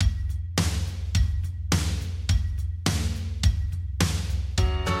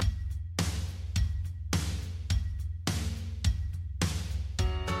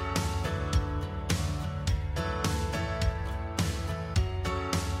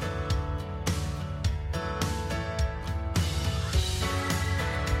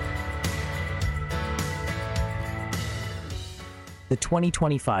The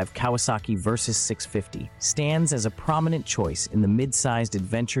 2025 Kawasaki Versys 650 stands as a prominent choice in the mid-sized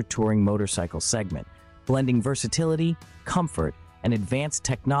adventure touring motorcycle segment, blending versatility, comfort, and advanced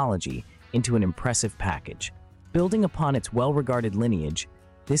technology into an impressive package. Building upon its well-regarded lineage,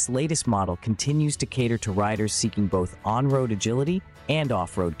 this latest model continues to cater to riders seeking both on-road agility and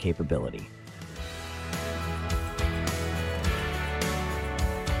off-road capability.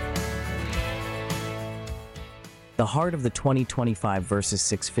 The heart of the 2025 Versys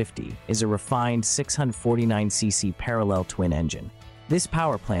 650 is a refined 649cc parallel twin engine. This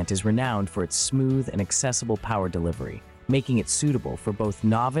power plant is renowned for its smooth and accessible power delivery, making it suitable for both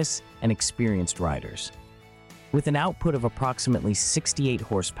novice and experienced riders. With an output of approximately 68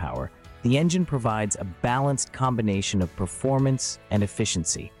 horsepower, the engine provides a balanced combination of performance and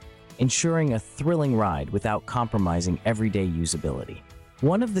efficiency, ensuring a thrilling ride without compromising everyday usability.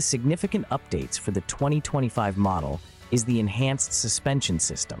 One of the significant updates for the 2025 model is the enhanced suspension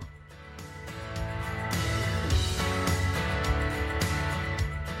system.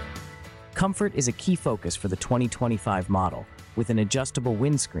 Comfort is a key focus for the 2025 model, with an adjustable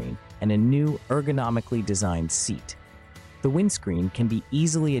windscreen and a new ergonomically designed seat. The windscreen can be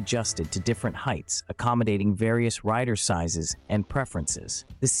easily adjusted to different heights, accommodating various rider sizes and preferences.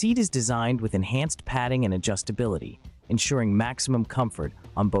 The seat is designed with enhanced padding and adjustability, ensuring maximum comfort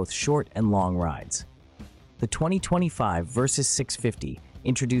on both short and long rides. The 2025 Versys 650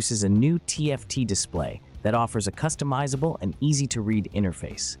 introduces a new TFT display that offers a customizable and easy-to-read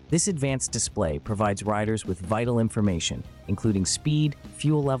interface. This advanced display provides riders with vital information, including speed,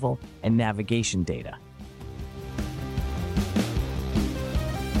 fuel level, and navigation data.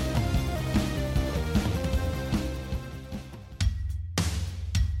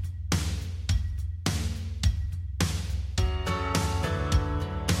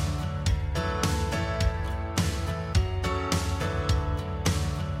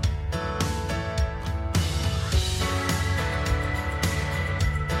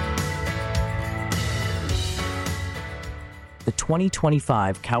 The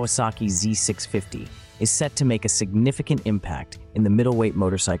 2025 Kawasaki Z650 is set to make a significant impact in the middleweight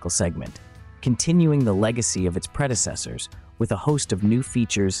motorcycle segment, continuing the legacy of its predecessors with a host of new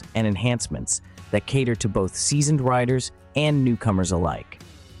features and enhancements that cater to both seasoned riders and newcomers alike.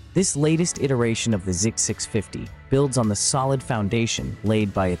 This latest iteration of the Z650 builds on the solid foundation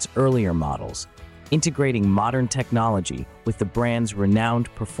laid by its earlier models, integrating modern technology with the brand's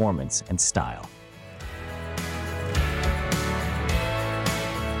renowned performance and style.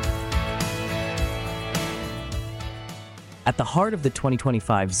 At the heart of the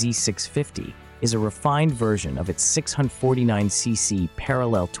 2025 Z650 is a refined version of its 649cc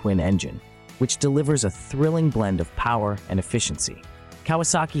parallel twin engine, which delivers a thrilling blend of power and efficiency.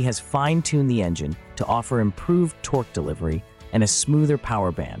 Kawasaki has fine-tuned the engine to offer improved torque delivery and a smoother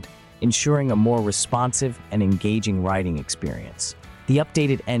power band, ensuring a more responsive and engaging riding experience. The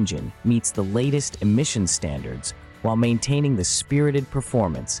updated engine meets the latest emission standards while maintaining the spirited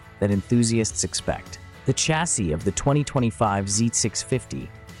performance that enthusiasts expect. The chassis of the 2025 Z650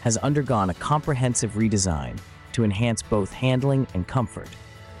 has undergone a comprehensive redesign to enhance both handling and comfort.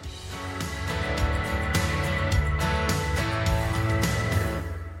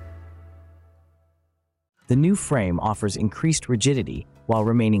 The new frame offers increased rigidity while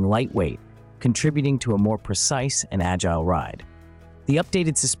remaining lightweight, contributing to a more precise and agile ride. The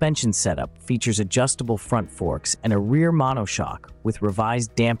updated suspension setup features adjustable front forks and a rear monoshock with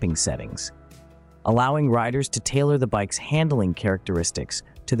revised damping settings, allowing riders to tailor the bike's handling characteristics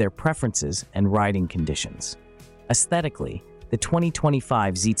to their preferences and riding conditions. Aesthetically, the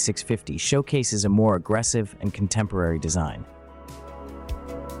 2025 Z650 showcases a more aggressive and contemporary design.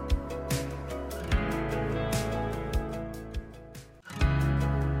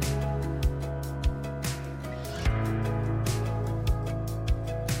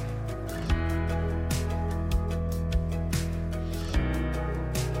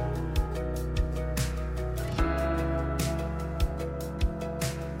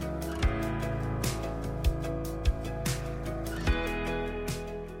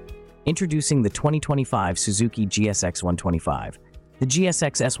 Introducing the 2025 Suzuki Gsx S125. The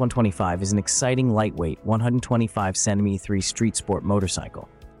Gsx S125 is an exciting lightweight 125cm3 street sport motorcycle.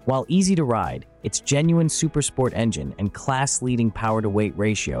 While easy to ride, its genuine super sport engine and class-leading power-to-weight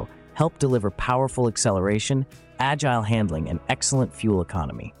ratio help deliver powerful acceleration, agile handling, and excellent fuel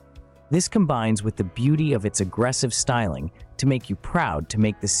economy. This combines with the beauty of its aggressive styling to make you proud to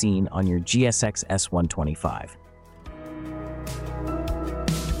make the scene on your Gsx S125.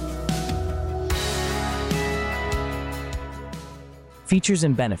 Features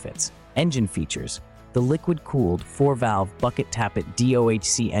and benefits. Engine features. The liquid-cooled 4-valve bucket-tappet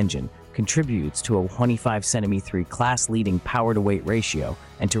DOHC engine contributes to a 25cm3 class-leading power-to-weight ratio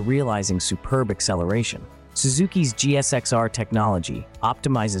and to realizing superb acceleration. Suzuki's GSX-R technology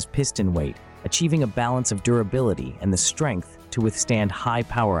optimizes piston weight, achieving a balance of durability and the strength to withstand high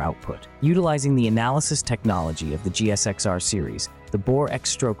power output. Utilizing the analysis technology of the GSX-R series, the bore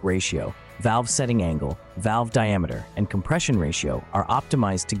X-stroke ratio, valve setting angle, valve diameter, and compression ratio are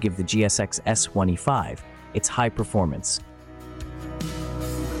optimized to give the Gsx S125 its high performance.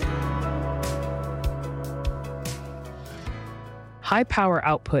 High power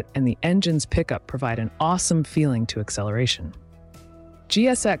output and the engine's pickup provide an awesome feeling to acceleration.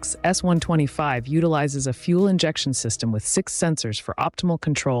 Gsx S125 utilizes a fuel injection system with 6 sensors for optimal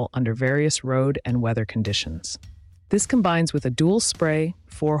control under various road and weather conditions. This combines with a dual spray,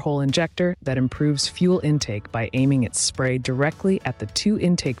 4-hole injector that improves fuel intake by aiming its spray directly at the 2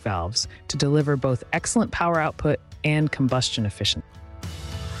 intake valves to deliver both excellent power output and combustion efficiency.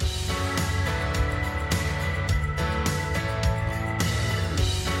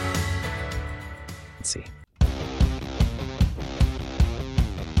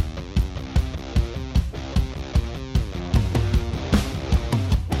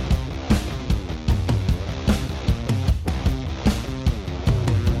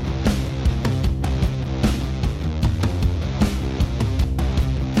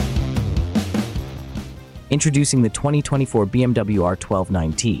 Introducing the 2024 BMW R12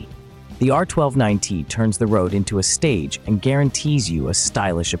 nineT. The R12 nineT turns the road into a stage and guarantees you a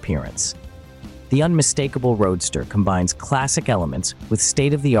stylish appearance. The unmistakable roadster combines classic elements with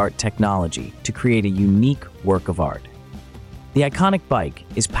state-of-the-art technology to create a unique work of art. The iconic bike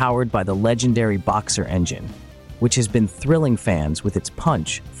is powered by the legendary Boxer engine, which has been thrilling fans with its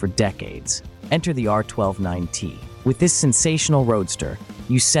punch for decades. Enter the R12 nineT. With this sensational roadster,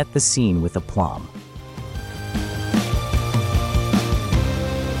 you set the scene with aplomb.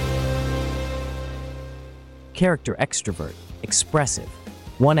 Character extrovert, expressive,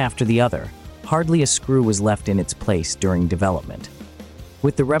 one after the other, hardly a screw was left in its place during development.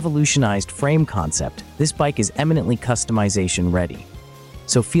 With the revolutionized frame concept, this bike is eminently customization ready.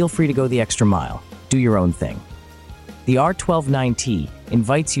 So feel free to go the extra mile, do your own thing. The R12 nineT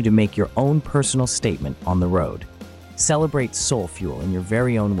invites you to make your own personal statement on the road. Celebrate soul fuel in your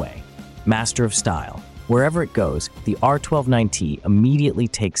very own way. Master of style. Wherever it goes, the R12 nineT immediately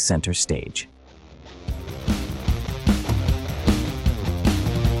takes center stage.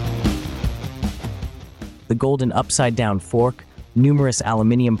 The golden upside-down fork, numerous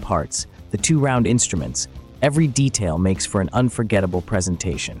aluminium parts, the 2 round instruments, every detail makes for an unforgettable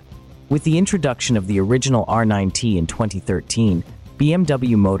presentation. With the introduction of the original R9T in 2013,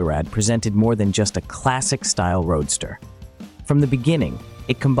 BMW Motorrad presented more than just a classic-style roadster. From the beginning,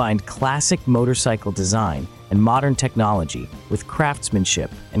 it combined classic motorcycle design and modern technology with craftsmanship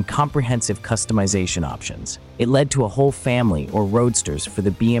and comprehensive customization options. It led to a whole family or roadsters for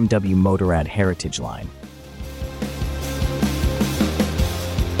the BMW Motorrad heritage line.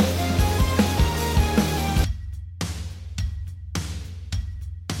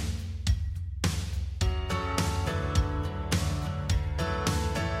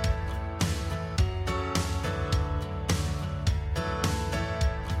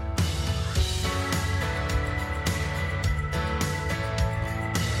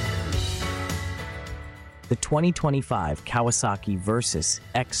 The 2025 Kawasaki Versys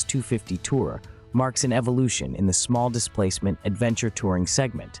X250 Tourer marks an evolution in the small displacement adventure touring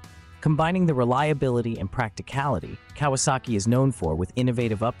segment. Combining the reliability and practicality Kawasaki is known for with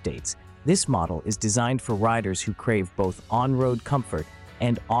innovative updates, this model is designed for riders who crave both on-road comfort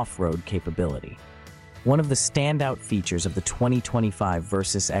and off-road capability. One of the standout features of the 2025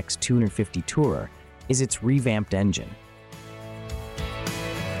 Versys X250 Tourer is its revamped engine.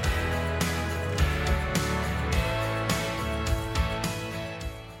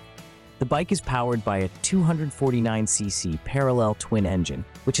 The bike is powered by a 249cc parallel twin engine,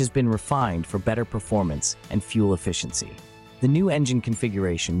 which has been refined for better performance and fuel efficiency. The new engine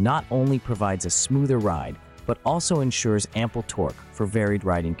configuration not only provides a smoother ride, but also ensures ample torque for varied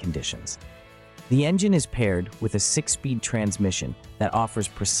riding conditions. The engine is paired with a 6-speed transmission that offers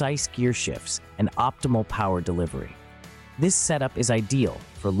precise gear shifts and optimal power delivery. This setup is ideal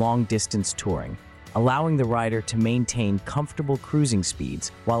for long-distance touring, allowing the rider to maintain comfortable cruising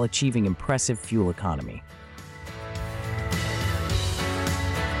speeds while achieving impressive fuel economy.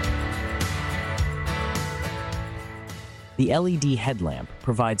 The LED headlamp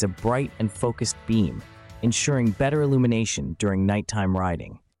provides a bright and focused beam, ensuring better illumination during nighttime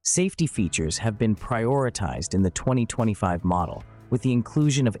riding. Safety features have been prioritized in the 2025 model, with the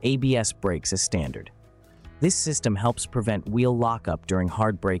inclusion of ABS brakes as standard. This system helps prevent wheel lockup during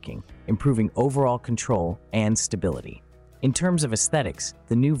hard braking, improving overall control and stability. In terms of aesthetics,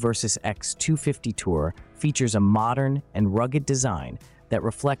 the new Versys X250 Tourer features a modern and rugged design that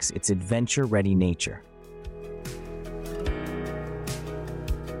reflects its adventure-ready nature.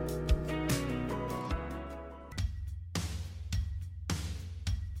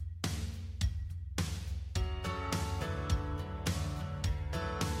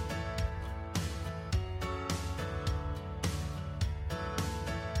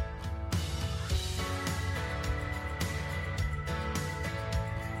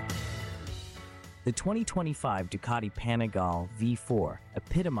 The 2025 Ducati Panigale V4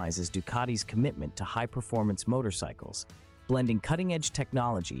 epitomizes Ducati's commitment to high-performance motorcycles, blending cutting-edge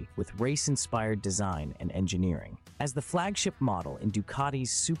technology with race-inspired design and engineering. As the flagship model in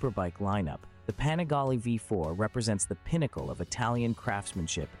Ducati's superbike lineup, the Panigale V4 represents the pinnacle of Italian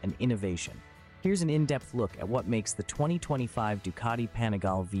craftsmanship and innovation. Here's an in-depth look at what makes the 2025 Ducati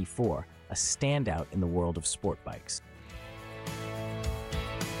Panigale V4 a standout in the world of sport bikes.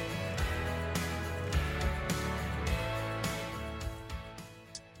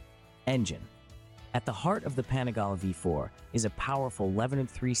 Engine. At the heart of the Panigale V4 is a powerful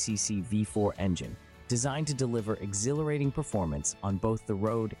 11.3cc V4 engine designed to deliver exhilarating performance on both the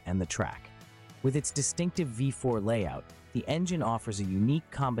road and the track. With its distinctive V4 layout, the engine offers a unique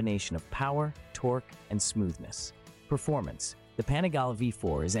combination of power, torque, and smoothness. Performance. The Panigale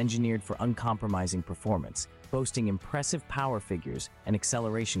V4 is engineered for uncompromising performance, boasting impressive power figures and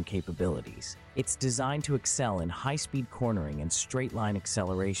acceleration capabilities. It's designed to excel in high-speed cornering and straight-line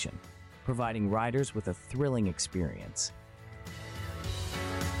acceleration, providing riders with a thrilling experience.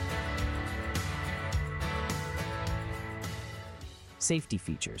 Safety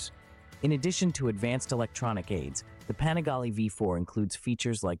features. In addition to advanced electronic aids, the Panigale V4 includes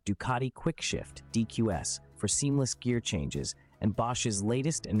features like Ducati Quick Shift (DQS) for seamless gear changes and Bosch's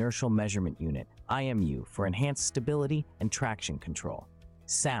latest inertial measurement unit (IMU) for enhanced stability and traction control.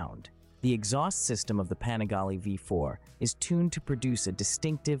 Sound. The exhaust system of the Panigale V4 is tuned to produce a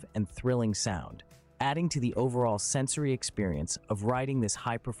distinctive and thrilling sound, adding to the overall sensory experience of riding this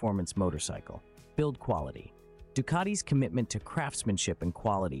high-performance motorcycle. Build quality. Ducati's commitment to craftsmanship and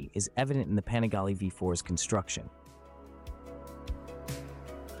quality is evident in the Panigale V4's construction.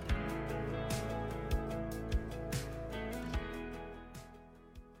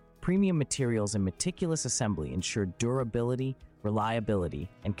 Premium materials and meticulous assembly ensure durability, reliability,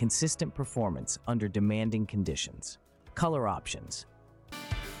 and consistent performance under demanding conditions. Color options.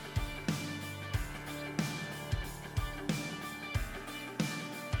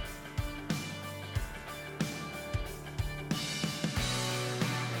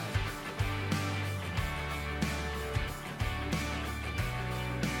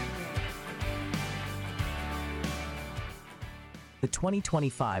 The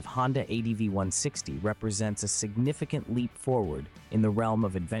 2025 Honda ADV 160 represents a significant leap forward in the realm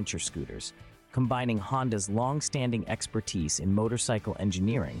of adventure scooters, combining Honda's long-standing expertise in motorcycle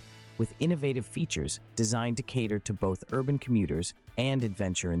engineering with innovative features designed to cater to both urban commuters and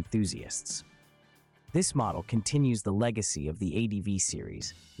adventure enthusiasts. This model continues the legacy of the ADV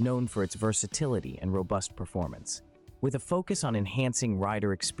series, known for its versatility and robust performance. With a focus on enhancing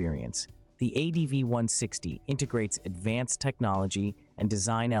rider experience, the ADV 160 integrates advanced technology and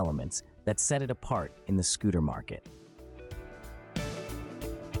design elements that set it apart in the scooter market.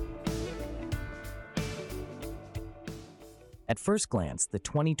 At first glance, the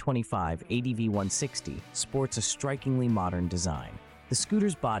 2025 ADV 160 sports a strikingly modern design. The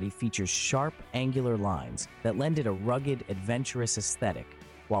scooter's body features sharp, angular lines that lend it a rugged, adventurous aesthetic,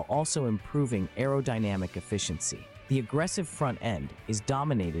 while also improving aerodynamic efficiency. The aggressive front end is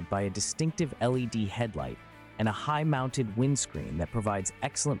dominated by a distinctive LED headlight and a high-mounted windscreen that provides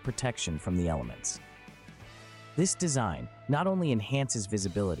excellent protection from the elements. This design not only enhances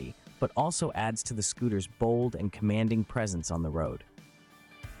visibility, but also adds to the scooter's bold and commanding presence on the road.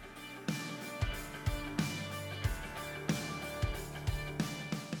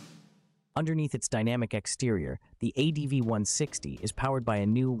 Underneath its dynamic exterior, the ADV 160 is powered by a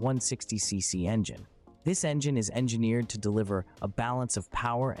new 160cc engine. This engine is engineered to deliver a balance of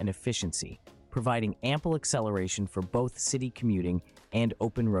power and efficiency, providing ample acceleration for both city commuting and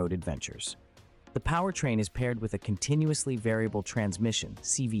open-road adventures. The powertrain is paired with a continuously variable transmission,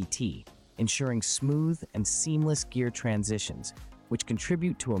 CVT, ensuring smooth and seamless gear transitions, which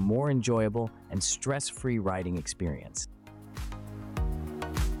contribute to a more enjoyable and stress-free riding experience.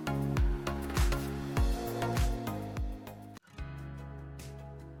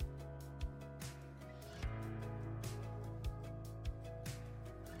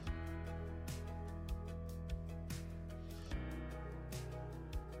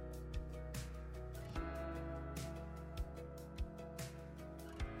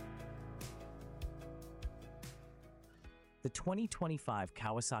 The 2025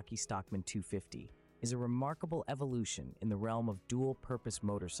 Kawasaki Stockman 250 is a remarkable evolution in the realm of dual-purpose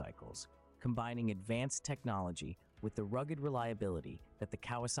motorcycles, combining advanced technology with the rugged reliability that the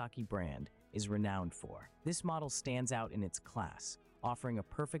Kawasaki brand is renowned for. This model stands out in its class, offering a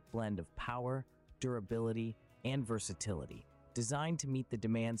perfect blend of power, durability, and versatility, designed to meet the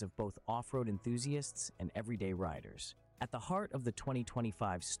demands of both off-road enthusiasts and everyday riders. At the heart of the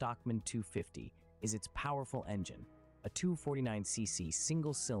 2025 Stockman 250 is its powerful engine, a 249cc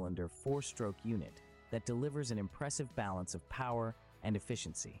single-cylinder four-stroke unit that delivers an impressive balance of power and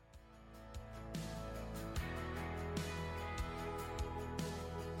efficiency.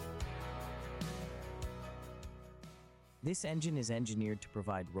 This engine is engineered to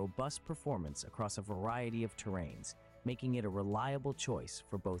provide robust performance across a variety of terrains, making it a reliable choice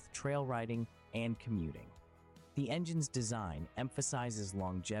for both trail riding and commuting. The engine's design emphasizes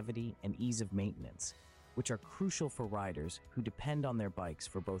longevity and ease of maintenance, which are crucial for riders who depend on their bikes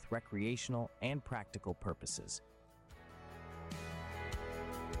for both recreational and practical purposes.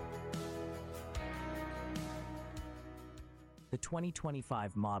 The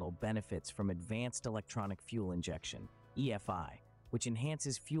 2025 model benefits from advanced electronic fuel injection, EFI, which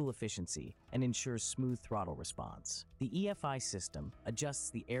enhances fuel efficiency and ensures smooth throttle response. The EFI system adjusts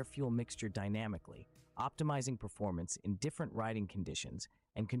the air-fuel mixture dynamically, optimizing performance in different riding conditions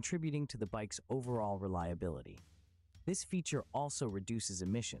and contributing to the bike's overall reliability. This feature also reduces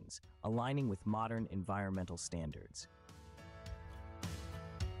emissions, aligning with modern environmental standards.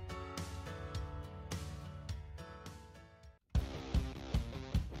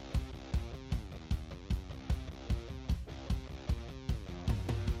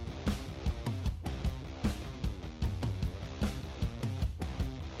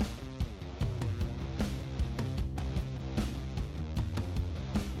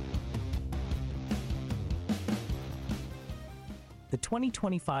 The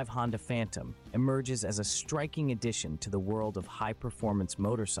 2025 Honda Phantom emerges as a striking addition to the world of high-performance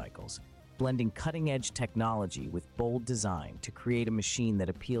motorcycles, blending cutting-edge technology with bold design to create a machine that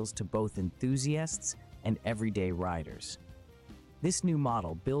appeals to both enthusiasts and everyday riders. This new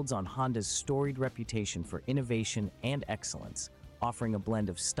model builds on Honda's storied reputation for innovation and excellence, offering a blend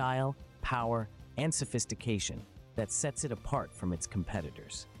of style, power, and sophistication that sets it apart from its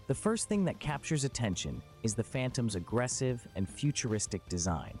competitors. The first thing that captures attention is the Phantom's aggressive and futuristic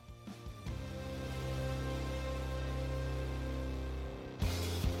design.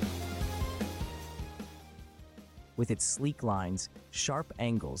 With its sleek lines, sharp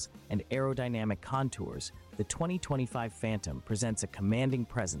angles, and aerodynamic contours, the 2025 Phantom presents a commanding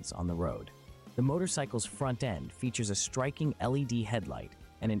presence on the road. The motorcycle's front end features a striking LED headlight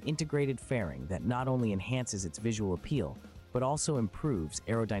and an integrated fairing that not only enhances its visual appeal, but also improves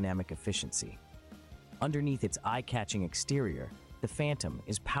aerodynamic efficiency. Underneath its eye-catching exterior, the Phantom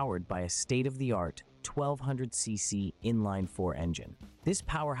is powered by a state-of-the-art 1200cc inline-4 engine. This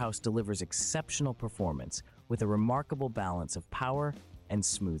powerhouse delivers exceptional performance with a remarkable balance of power and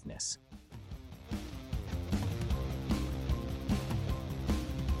smoothness.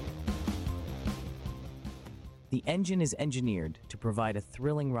 The engine is engineered to provide a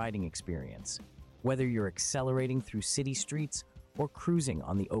thrilling riding experience, whether you're accelerating through city streets or cruising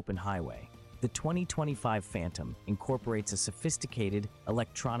on the open highway. The 2025 Phantom incorporates a sophisticated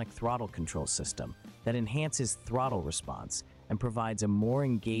electronic throttle control system that enhances throttle response and provides a more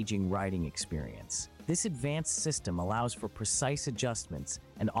engaging riding experience. This advanced system allows for precise adjustments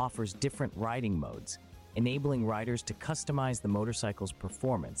and offers different riding modes, enabling riders to customize the motorcycle's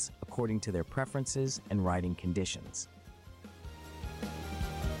performance according to their preferences and riding conditions.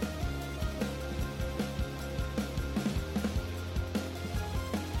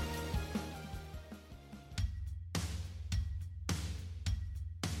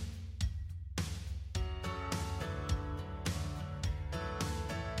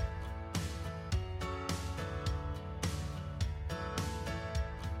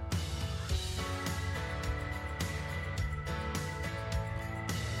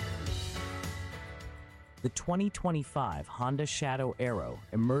 The 2025 Honda Shadow Aero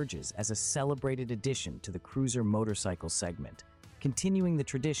emerges as a celebrated addition to the cruiser motorcycle segment, continuing the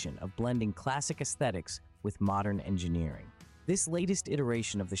tradition of blending classic aesthetics with modern engineering. This latest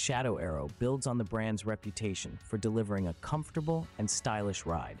iteration of the Shadow Aero builds on the brand's reputation for delivering a comfortable and stylish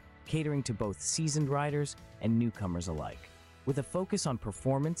ride, catering to both seasoned riders and newcomers alike. With a focus on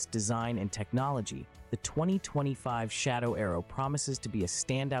performance, design, and technology, the 2025 Shadow Aero promises to be a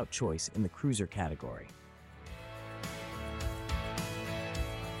standout choice in the cruiser category.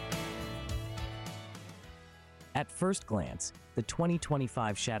 At first glance, the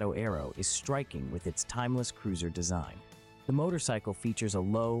 2025 Shadow Aero is striking with its timeless cruiser design. The motorcycle features a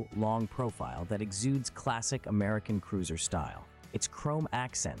low, long profile that exudes classic American cruiser style. Its chrome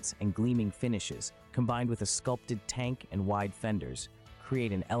accents and gleaming finishes, combined with a sculpted tank and wide fenders,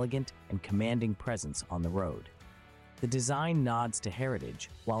 create an elegant and commanding presence on the road. The design nods to heritage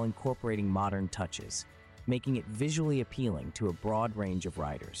while incorporating modern touches, making it visually appealing to a broad range of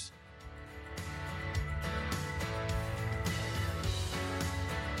riders.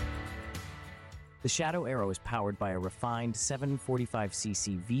 The Shadow Aero is powered by a refined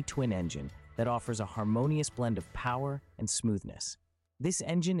 745cc V-twin engine that offers a harmonious blend of power and smoothness. This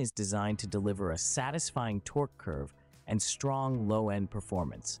engine is designed to deliver a satisfying torque curve and strong low-end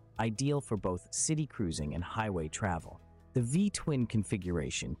performance, ideal for both city cruising and highway travel. The V-twin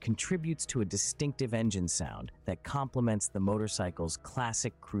configuration contributes to a distinctive engine sound that complements the motorcycle's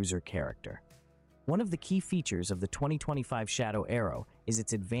classic cruiser character. One of the key features of the 2025 Shadow Aero is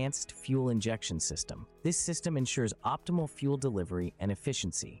its advanced fuel injection system. This system ensures optimal fuel delivery and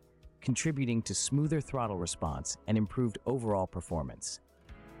efficiency, contributing to smoother throttle response and improved overall performance.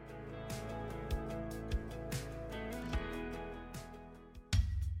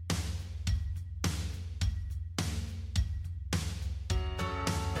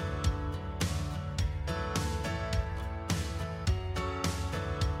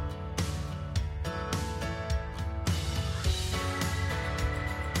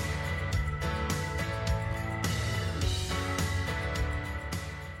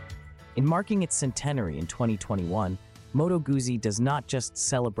 In marking its centenary in 2021, Moto Guzzi does not just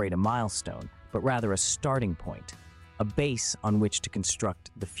celebrate a milestone, but rather a starting point, a base on which to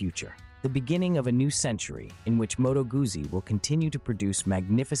construct the future. The beginning of a new century in which Moto Guzzi will continue to produce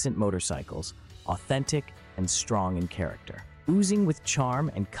magnificent motorcycles, authentic and strong in character. Oozing with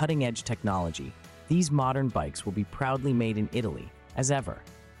charm and cutting-edge technology, these modern bikes will be proudly made in Italy, as ever,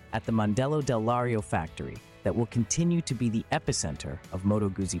 at the Mandello del Lario factory that will continue to be the epicenter of Moto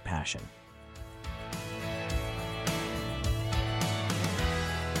Guzzi passion.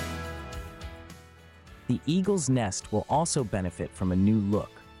 The Eagle's Nest will also benefit from a new look,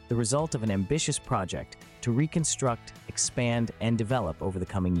 the result of an ambitious project to reconstruct, expand, and develop over the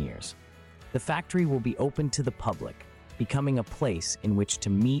coming years. The factory will be open to the public, becoming a place in which to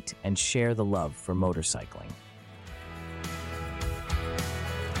meet and share the love for motorcycling.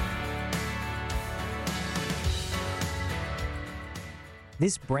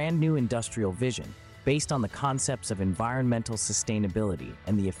 This brand new industrial vision, based on the concepts of environmental sustainability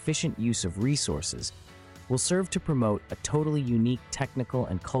and the efficient use of resources, will serve to promote a totally unique technical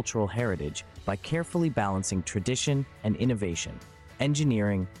and cultural heritage by carefully balancing tradition and innovation,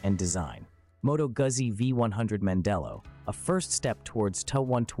 engineering and design. Moto Guzzi V100 Mandello, a first step towards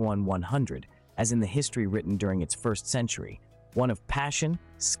To-1 100, as in the history written during its first century, one of passion,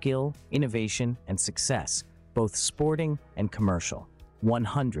 skill, innovation, and success, both sporting and commercial.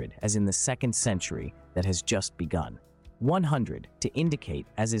 100 as in the second century that has just begun. 100 to indicate,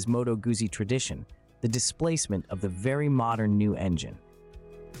 as is Moto Guzzi tradition, the displacement of the very modern new engine.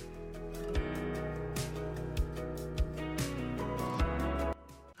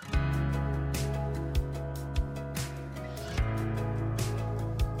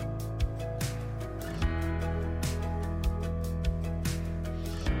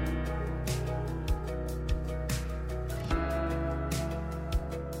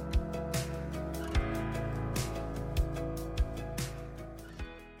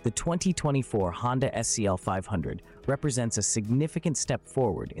 The 2024 Honda SCL 500 represents a significant step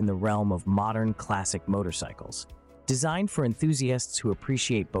forward in the realm of modern classic motorcycles. Designed for enthusiasts who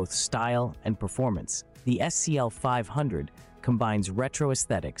appreciate both style and performance, the SCL 500 combines retro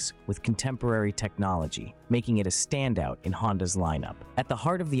aesthetics with contemporary technology, making it a standout in Honda's lineup. At the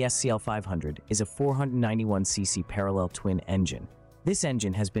heart of the SCL 500 is a 491cc parallel twin engine. This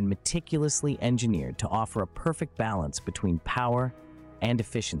engine has been meticulously engineered to offer a perfect balance between power and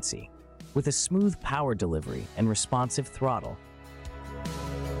efficiency. With a smooth power delivery and responsive throttle,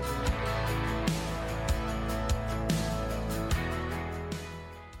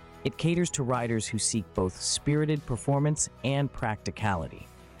 it caters to riders who seek both spirited performance and practicality.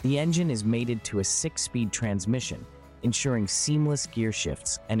 The engine is mated to a 6-speed transmission, ensuring seamless gear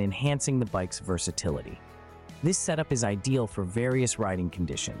shifts and enhancing the bike's versatility. This setup is ideal for various riding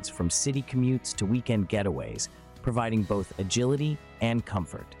conditions, from city commutes to weekend getaways, providing both agility and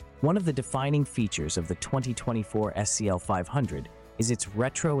comfort. One of the defining features of the 2024 SCL 500 is its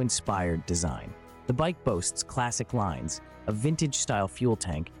retro-inspired design. The bike boasts classic lines, a vintage-style fuel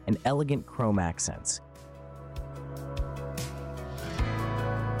tank, and elegant chrome accents.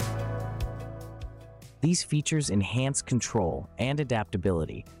 These features enhance control and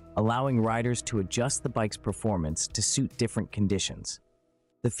adaptability, allowing riders to adjust the bike's performance to suit different conditions.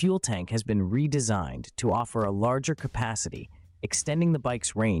 The fuel tank has been redesigned to offer a larger capacity, extending the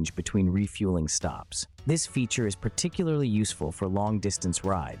bike's range between refueling stops. This feature is particularly useful for long-distance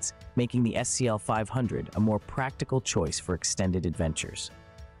rides, making the SCL 500 a more practical choice for extended adventures.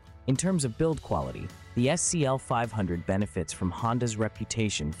 In terms of build quality, the SCL 500 benefits from Honda's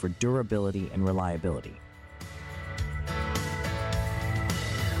reputation for durability and reliability.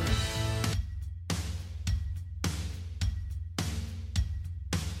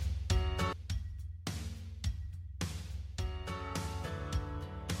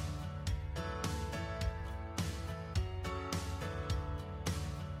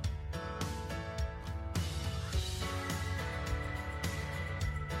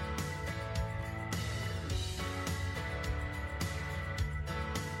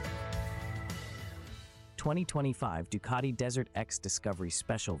 (2025) Ducati Desert X Discovery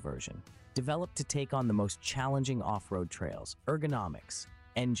Special Version. Developed to take on the most challenging off-road trails, ergonomics,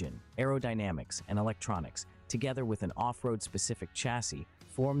 engine, aerodynamics, and electronics, together with an off-road specific chassis,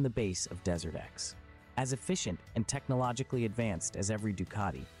 form the base of Desert X. As efficient and technologically advanced as every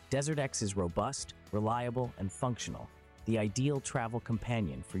Ducati, Desert X is robust, reliable, and functional, the ideal travel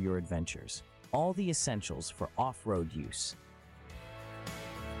companion for your adventures. All the essentials for off-road use.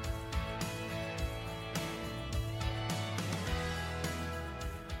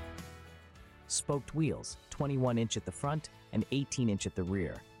 Spoked wheels, 21-inch at the front and 18-inch at the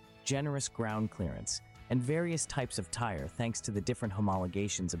rear, generous ground clearance, and various types of tire thanks to the different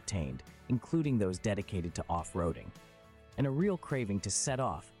homologations obtained, including those dedicated to off-roading, and a real craving to set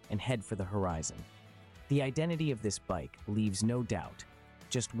off and head for the horizon. The identity of this bike leaves no doubt.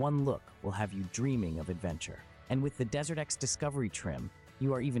 Just one look will have you dreaming of adventure. And with the Desert X Discovery trim,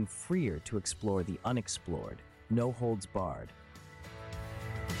 you are even freer to explore the unexplored, no holds barred.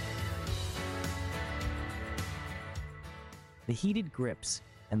 The heated grips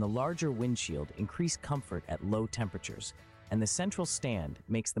and the larger windshield increase comfort at low temperatures, and the central stand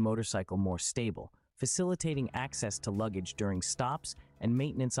makes the motorcycle more stable, facilitating access to luggage during stops and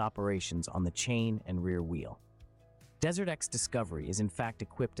maintenance operations on the chain and rear wheel. Desert X Discovery is in fact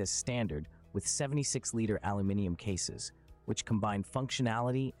equipped as standard with 76-liter aluminum cases, which combine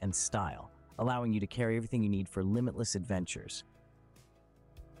functionality and style, allowing you to carry everything you need for limitless adventures.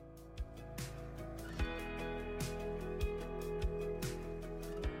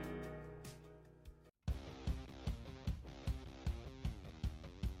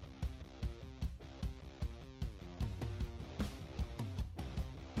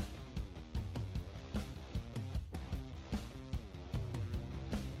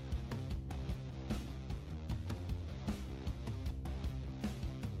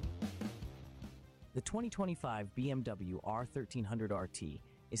 The 2025 BMW R1300 RT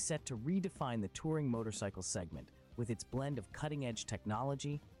is set to redefine the touring motorcycle segment with its blend of cutting-edge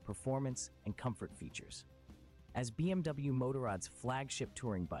technology, performance, and comfort features. As BMW Motorrad's flagship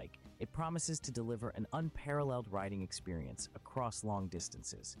touring bike, it promises to deliver an unparalleled riding experience across long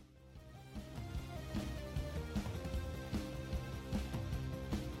distances.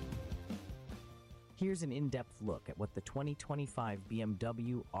 Here's an in-depth look at what the 2025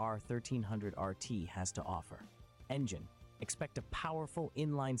 BMW R1300 RT has to offer. Engine. Expect a powerful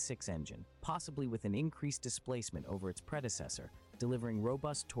inline-six engine, possibly with an increased displacement over its predecessor, delivering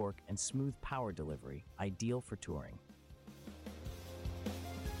robust torque and smooth power delivery, ideal for touring.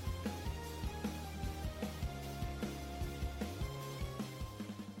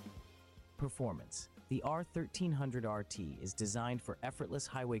 Performance. The R1300 RT is designed for effortless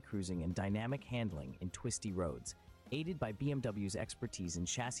highway cruising and dynamic handling in twisty roads, aided by BMW's expertise in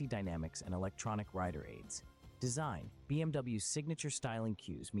chassis dynamics and electronic rider aids. Design. BMW's signature styling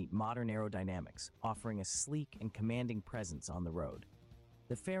cues meet modern aerodynamics, offering a sleek and commanding presence on the road.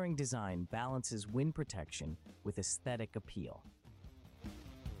 The fairing design balances wind protection with aesthetic appeal.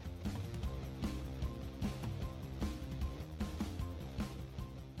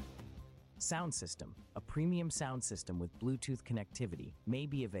 Sound system. A premium sound system with Bluetooth connectivity may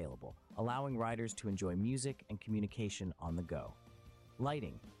be available, allowing riders to enjoy music and communication on the go.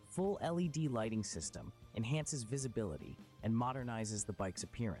 Lighting. Full LED lighting system enhances visibility and modernizes the bike's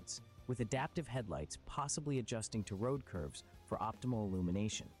appearance, with adaptive headlights possibly adjusting to road curves for optimal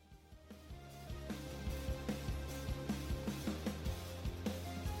illumination.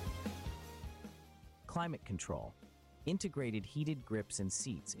 Climate control. Integrated heated grips and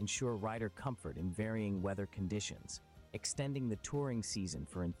seats ensure rider comfort in varying weather conditions, extending the touring season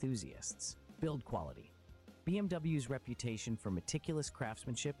for enthusiasts. Build quality. BMW's reputation for meticulous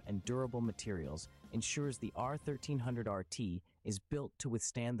craftsmanship and durable materials ensures the R1300 RT is built to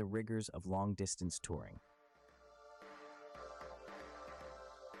withstand the rigors of long-distance touring.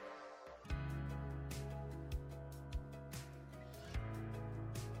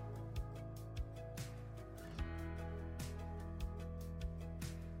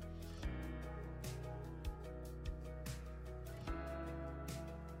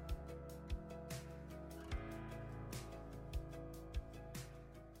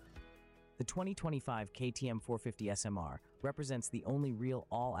 The 2025 KTM 450 SMR represents the only real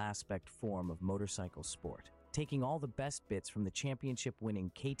all-aspect form of motorcycle sport, taking all the best bits from the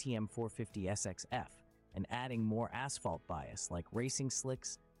championship-winning KTM 450 SXF and adding more asphalt bias like racing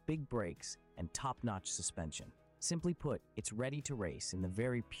slicks, big brakes, and top-notch suspension. Simply put, it's ready to race in the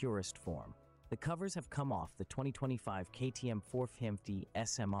very purest form. The covers have come off the 2025 KTM 450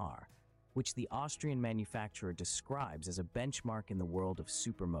 SMR, which the Austrian manufacturer describes as a benchmark in the world of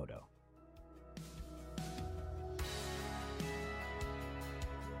supermoto.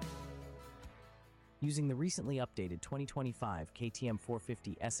 Using the recently updated 2025 KTM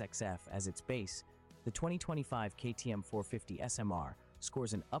 450 SXF as its base, the 2025 KTM 450 SMR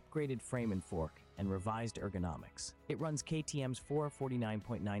scores an upgraded frame and fork and revised ergonomics. It runs KTM's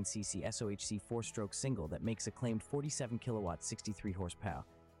 449.9cc SOHC 4-stroke single that makes a claimed 47 kilowatt 63 horsepower,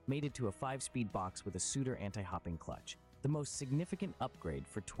 mated to a 5-speed box with a Suter anti-hopping clutch. The most significant upgrade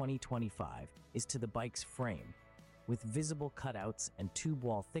for 2025 is to the bike's frame, with visible cutouts and tube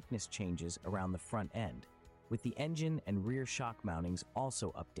wall thickness changes around the front end, with the engine and rear shock mountings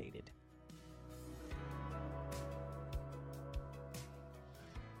also updated.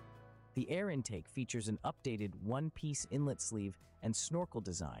 The air intake features an updated one-piece inlet sleeve and snorkel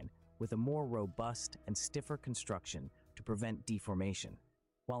design with a more robust and stiffer construction to prevent deformation,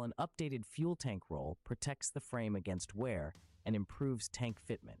 while an updated fuel tank roll protects the frame against wear and improves tank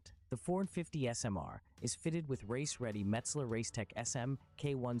fitment. The 450 SMR is fitted with race-ready Metzeler Racetech SM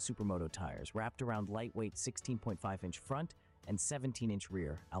K1 Supermoto tires wrapped around lightweight 16.5-inch front and 17-inch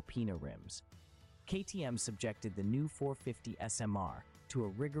rear Alpina rims. KTM subjected the new 450 SMR to a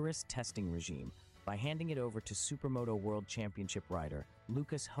rigorous testing regime by handing it over to Supermoto World Championship rider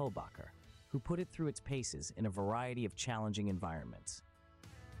Lukas Höllbacher, who put it through its paces in a variety of challenging environments.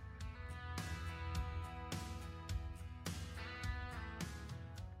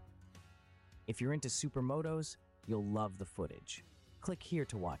 If you're into supermotos, you'll love the footage. Click here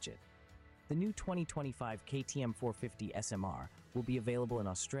to watch it. The new 2025 KTM 450 SMR will be available in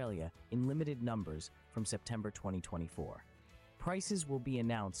Australia in limited numbers from September 2024. Prices will be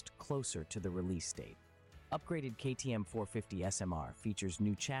announced closer to the release date. Upgraded KTM 450 SMR features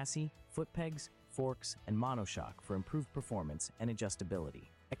new chassis, foot pegs, forks, and monoshock for improved performance and adjustability.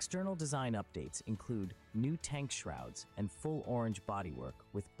 External design updates include new tank shrouds and full orange bodywork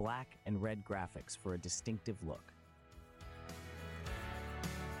with black and red graphics for a distinctive look.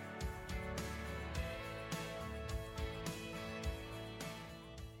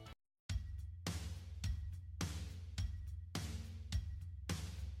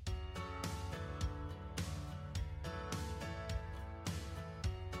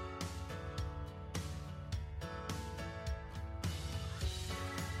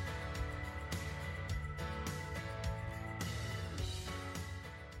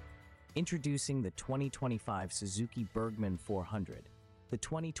 Introducing the 2025 Suzuki Burgman 400. The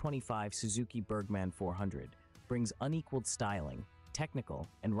 2025 Suzuki Burgman 400 brings unequaled styling, technical,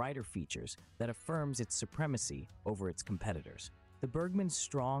 and rider features that affirms its supremacy over its competitors. The Burgman's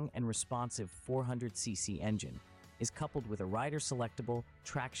strong and responsive 400cc engine is coupled with a rider-selectable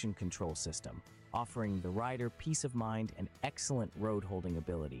traction control system, offering the rider peace of mind and excellent road-holding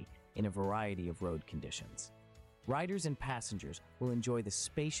ability in a variety of road conditions. Riders and passengers will enjoy the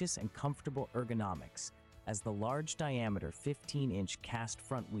spacious and comfortable ergonomics as the large diameter 15-inch cast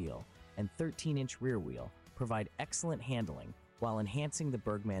front wheel and 13-inch rear wheel provide excellent handling while enhancing the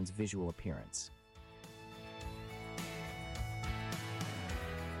Burgman's visual appearance.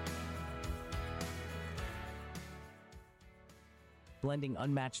 Blending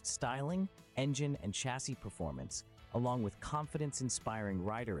unmatched styling, engine, and chassis performance, along with confidence-inspiring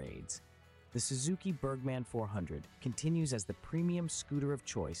rider aids, the Suzuki Burgman 400 continues as the premium scooter of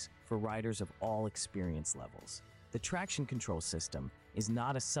choice for riders of all experience levels. The traction control system is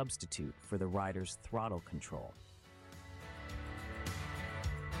not a substitute for the rider's throttle control.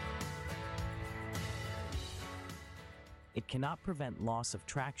 It cannot prevent loss of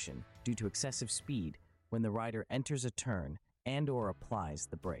traction due to excessive speed when the rider enters a turn and/or applies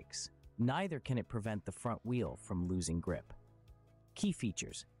the brakes. Neither can it prevent the front wheel from losing grip. Key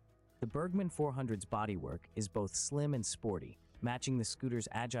features. The Burgman 400's bodywork is both slim and sporty, matching the scooter's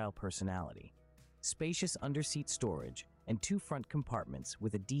agile personality. Spacious underseat storage and 2 front compartments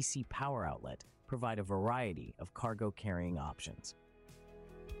with a DC power outlet provide a variety of cargo carrying options.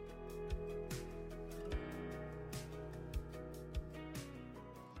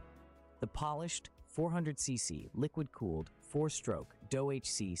 The polished 400cc liquid-cooled 4-stroke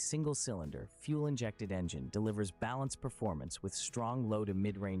DOHC single-cylinder fuel-injected engine delivers balanced performance with strong low to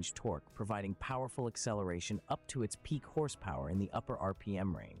mid-range torque, providing powerful acceleration up to its peak horsepower in the upper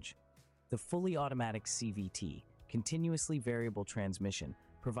RPM range. The fully automatic CVT, continuously variable transmission,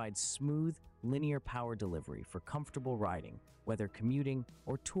 provides smooth, linear power delivery for comfortable riding, whether commuting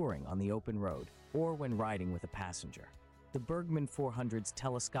or touring on the open road, or when riding with a passenger. The Burgman 400's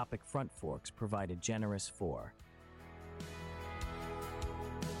telescopic front forks provide a generous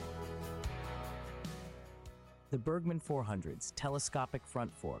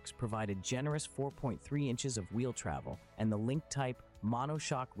 4.3 inches of wheel travel and the link-type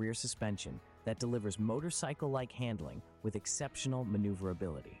monoshock rear suspension that delivers motorcycle-like handling with exceptional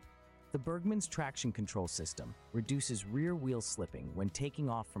maneuverability. The Burgman's traction control system reduces rear wheel slipping when taking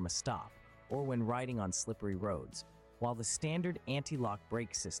off from a stop or when riding on slippery roads, while the standard anti-lock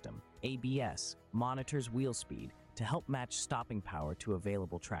brake system, ABS, monitors wheel speed to help match stopping power to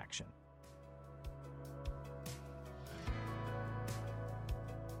available traction.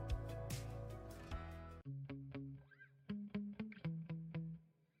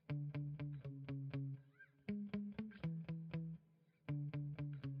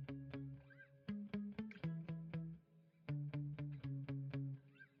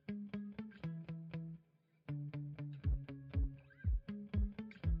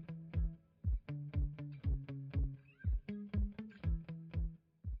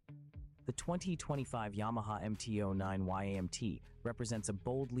 The 2025 Yamaha MT-09 Y AMT represents a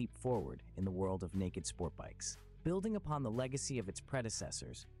bold leap forward in the world of naked sport bikes. Building upon the legacy of its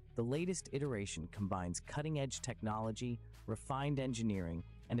predecessors, the latest iteration combines cutting-edge technology, refined engineering,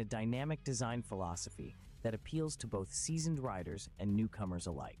 and a dynamic design philosophy that appeals to both seasoned riders and newcomers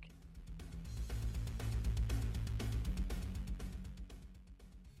alike.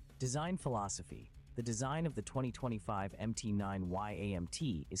 Design philosophy. The design of the 2025 MT-09 Y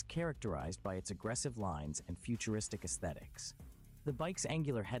AMT is characterized by its aggressive lines and futuristic aesthetics. The bike's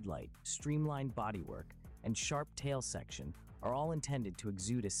angular headlight, streamlined bodywork, and sharp tail section are all intended to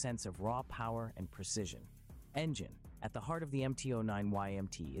exude a sense of raw power and precision. Engine. At the heart of the MT-09 Y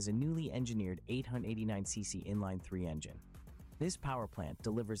AMT is a newly engineered 889cc inline-3 engine. This power plant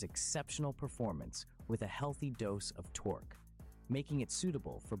delivers exceptional performance with a healthy dose of torque, making it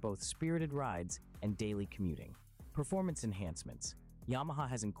suitable for both spirited rides and daily commuting. Performance enhancements. Yamaha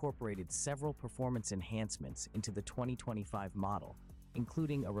has incorporated several performance enhancements into the 2025 model,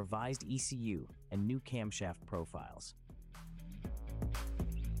 including a revised ECU and new camshaft profiles.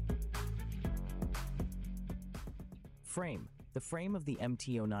 Frame. The frame of the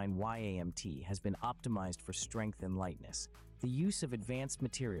MT-09 Y AMT has been optimized for strength and lightness. The use of advanced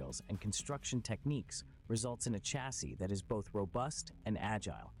materials and construction techniques results in a chassis that is both robust and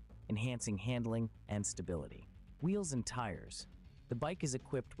agile, enhancing handling and stability. Wheels and tires. The bike is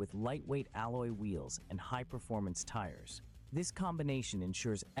equipped with lightweight alloy wheels and high-performance tires. This combination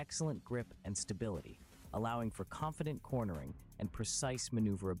ensures excellent grip and stability, allowing for confident cornering and precise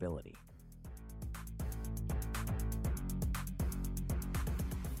maneuverability.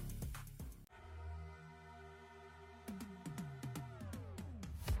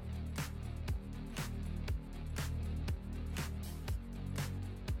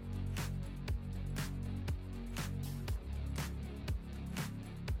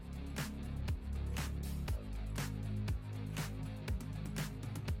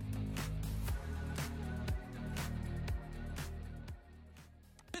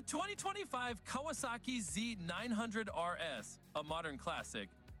 The 2025 Kawasaki Z900RS, a modern classic,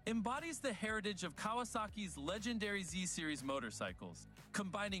 embodies the heritage of Kawasaki's legendary Z-Series motorcycles,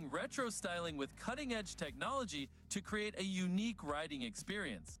 combining retro styling with cutting-edge technology to create a unique riding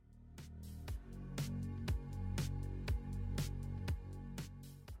experience.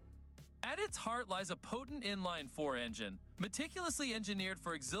 At its heart lies a potent inline-4 engine, meticulously engineered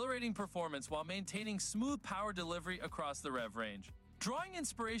for exhilarating performance while maintaining smooth power delivery across the rev range. Drawing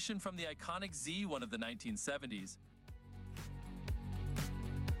inspiration from the iconic Z1 of the 1970s,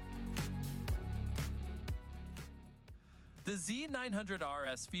 the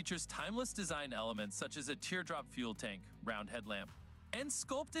Z900RS features timeless design elements such as a teardrop fuel tank, round headlamp, and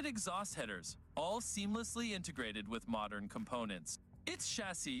sculpted exhaust headers, all seamlessly integrated with modern components. Its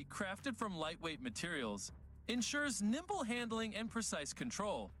chassis, crafted from lightweight materials, ensures nimble handling and precise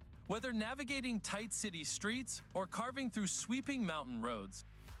control, whether navigating tight city streets or carving through sweeping mountain roads.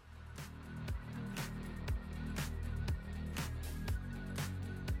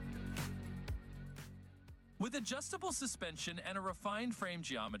 With adjustable suspension and a refined frame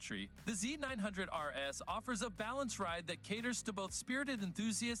geometry, the Z900RS offers a balanced ride that caters to both spirited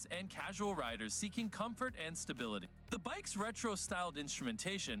enthusiasts and casual riders seeking comfort and stability. The bike's retro-styled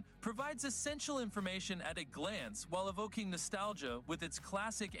instrumentation provides essential information at a glance while evoking nostalgia with its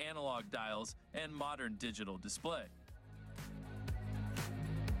classic analog dials and modern digital display.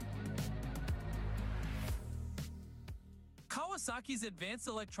 Kawasaki's advanced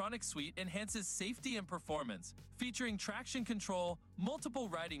electronics suite enhances safety and performance, featuring traction control, multiple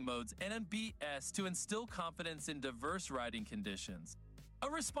riding modes, and ABS to instill confidence in diverse riding conditions. A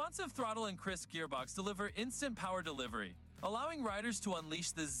responsive throttle and crisp gearbox deliver instant power delivery, allowing riders to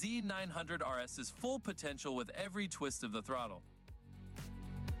unleash the Z900RS's full potential with every twist of the throttle.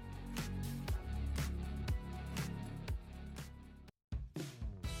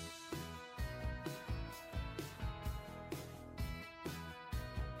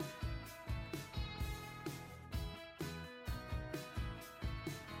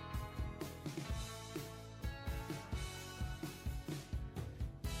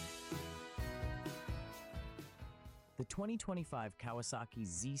 The 2025 Kawasaki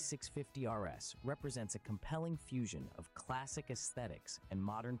Z650RS represents a compelling fusion of classic aesthetics and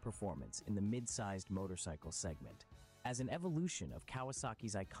modern performance in the mid-sized motorcycle segment. As an evolution of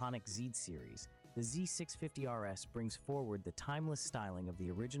Kawasaki's iconic Z series, the Z650RS brings forward the timeless styling of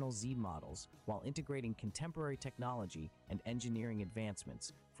the original Z models while integrating contemporary technology and engineering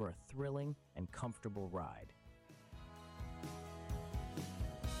advancements for a thrilling and comfortable ride.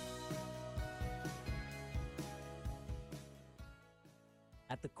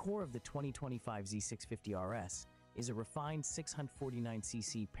 At the core of the 2025 Z650RS is a refined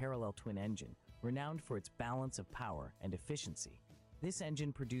 649cc parallel twin engine, renowned for its balance of power and efficiency. This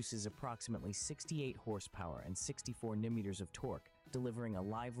engine produces approximately 68 horsepower and 64 newton-meters of torque, delivering a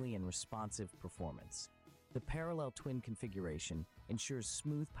lively and responsive performance. The parallel twin configuration ensures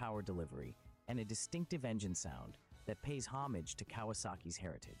smooth power delivery and a distinctive engine sound that pays homage to Kawasaki's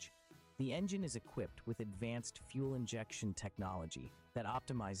heritage. The engine is equipped with advanced fuel injection technology that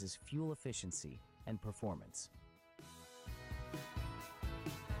optimizes fuel efficiency and performance.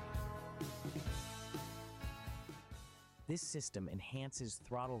 This system enhances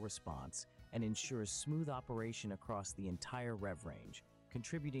throttle response and ensures smooth operation across the entire rev range,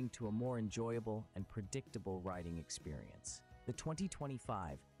 contributing to a more enjoyable and predictable riding experience. The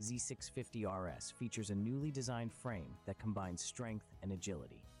 2025 Z650RS features a newly designed frame that combines strength and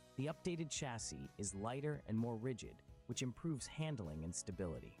agility. The updated chassis is lighter and more rigid, which improves handling and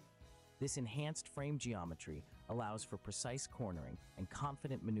stability. This enhanced frame geometry allows for precise cornering and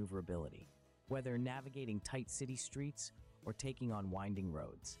confident maneuverability, whether navigating tight city streets or taking on winding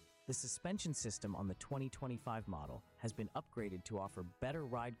roads. The suspension system on the 2025 model has been upgraded to offer better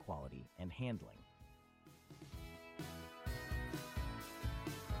ride quality and handling.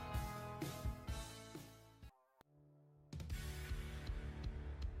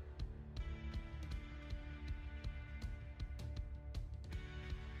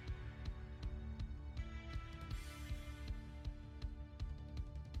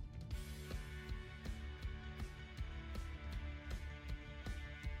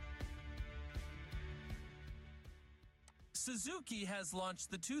 Suzuki has launched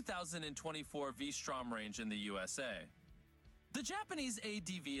the 2024 V-Strom range in the USA. The Japanese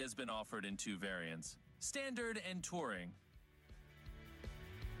ADV has been offered in two variants, Standard and Touring.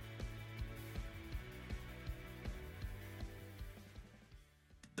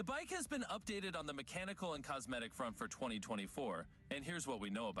 The bike has been updated on the mechanical and cosmetic front for 2024, and here's what we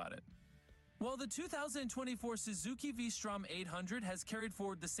know about it. While the 2024 Suzuki V-Strom 800 has carried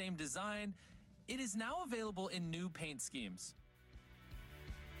forward the same design, it is now available in new paint schemes.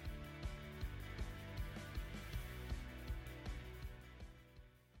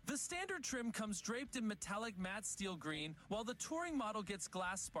 The standard trim comes draped in metallic matte steel green, while the touring model gets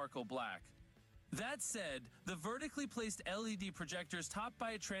glass sparkle black. That said, the vertically placed LED projectors topped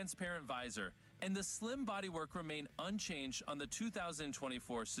by a transparent visor and the slim bodywork remain unchanged on the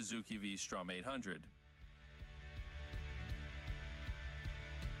 2024 Suzuki V-Strom 800.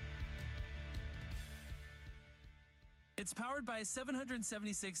 It's powered by a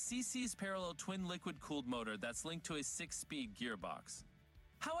 776cc parallel twin liquid-cooled motor that's linked to a 6-speed gearbox.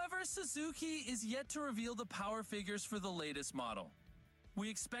 However, Suzuki is yet to reveal the power figures for the latest model.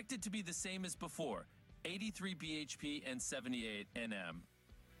 We expect it to be the same as before, 83 bhp and 78 Nm.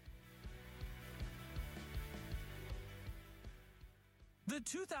 The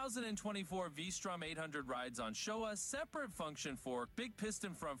 2024 V-Strom 800 rides on Showa separate function fork, big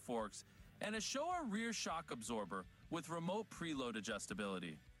piston front forks, and a Showa rear shock absorber with remote preload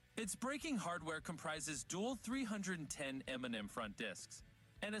adjustability. Its braking hardware comprises dual 310 M&M front discs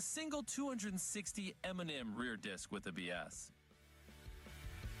and a single 260 M&M rear disc with ABS.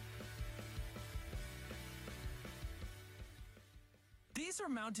 These are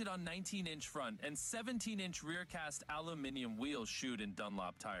mounted on 19-inch front and 17-inch rear-cast aluminum wheels shoed in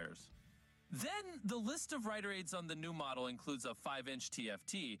Dunlop tires. Then, the list of rider aids on the new model includes a 5-inch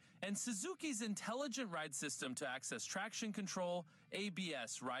TFT and Suzuki's intelligent ride system to access traction control,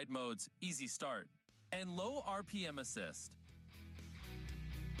 ABS ride modes, easy start, and low RPM assist.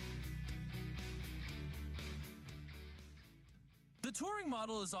 The touring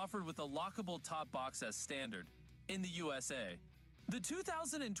model is offered with a lockable top box as standard in the USA. The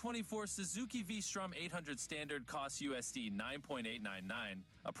 2024 Suzuki V-Strom 800 standard costs USD 9.899,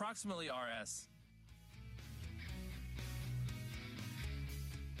 approximately Rs.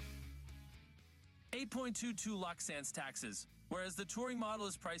 $8.22 lakh sans taxes, whereas the touring model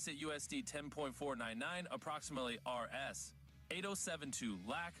is priced at USD 10.499, approximately Rs. 8.072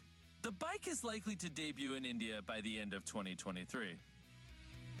 lakh. The bike is likely to debut in India by the end of 2023.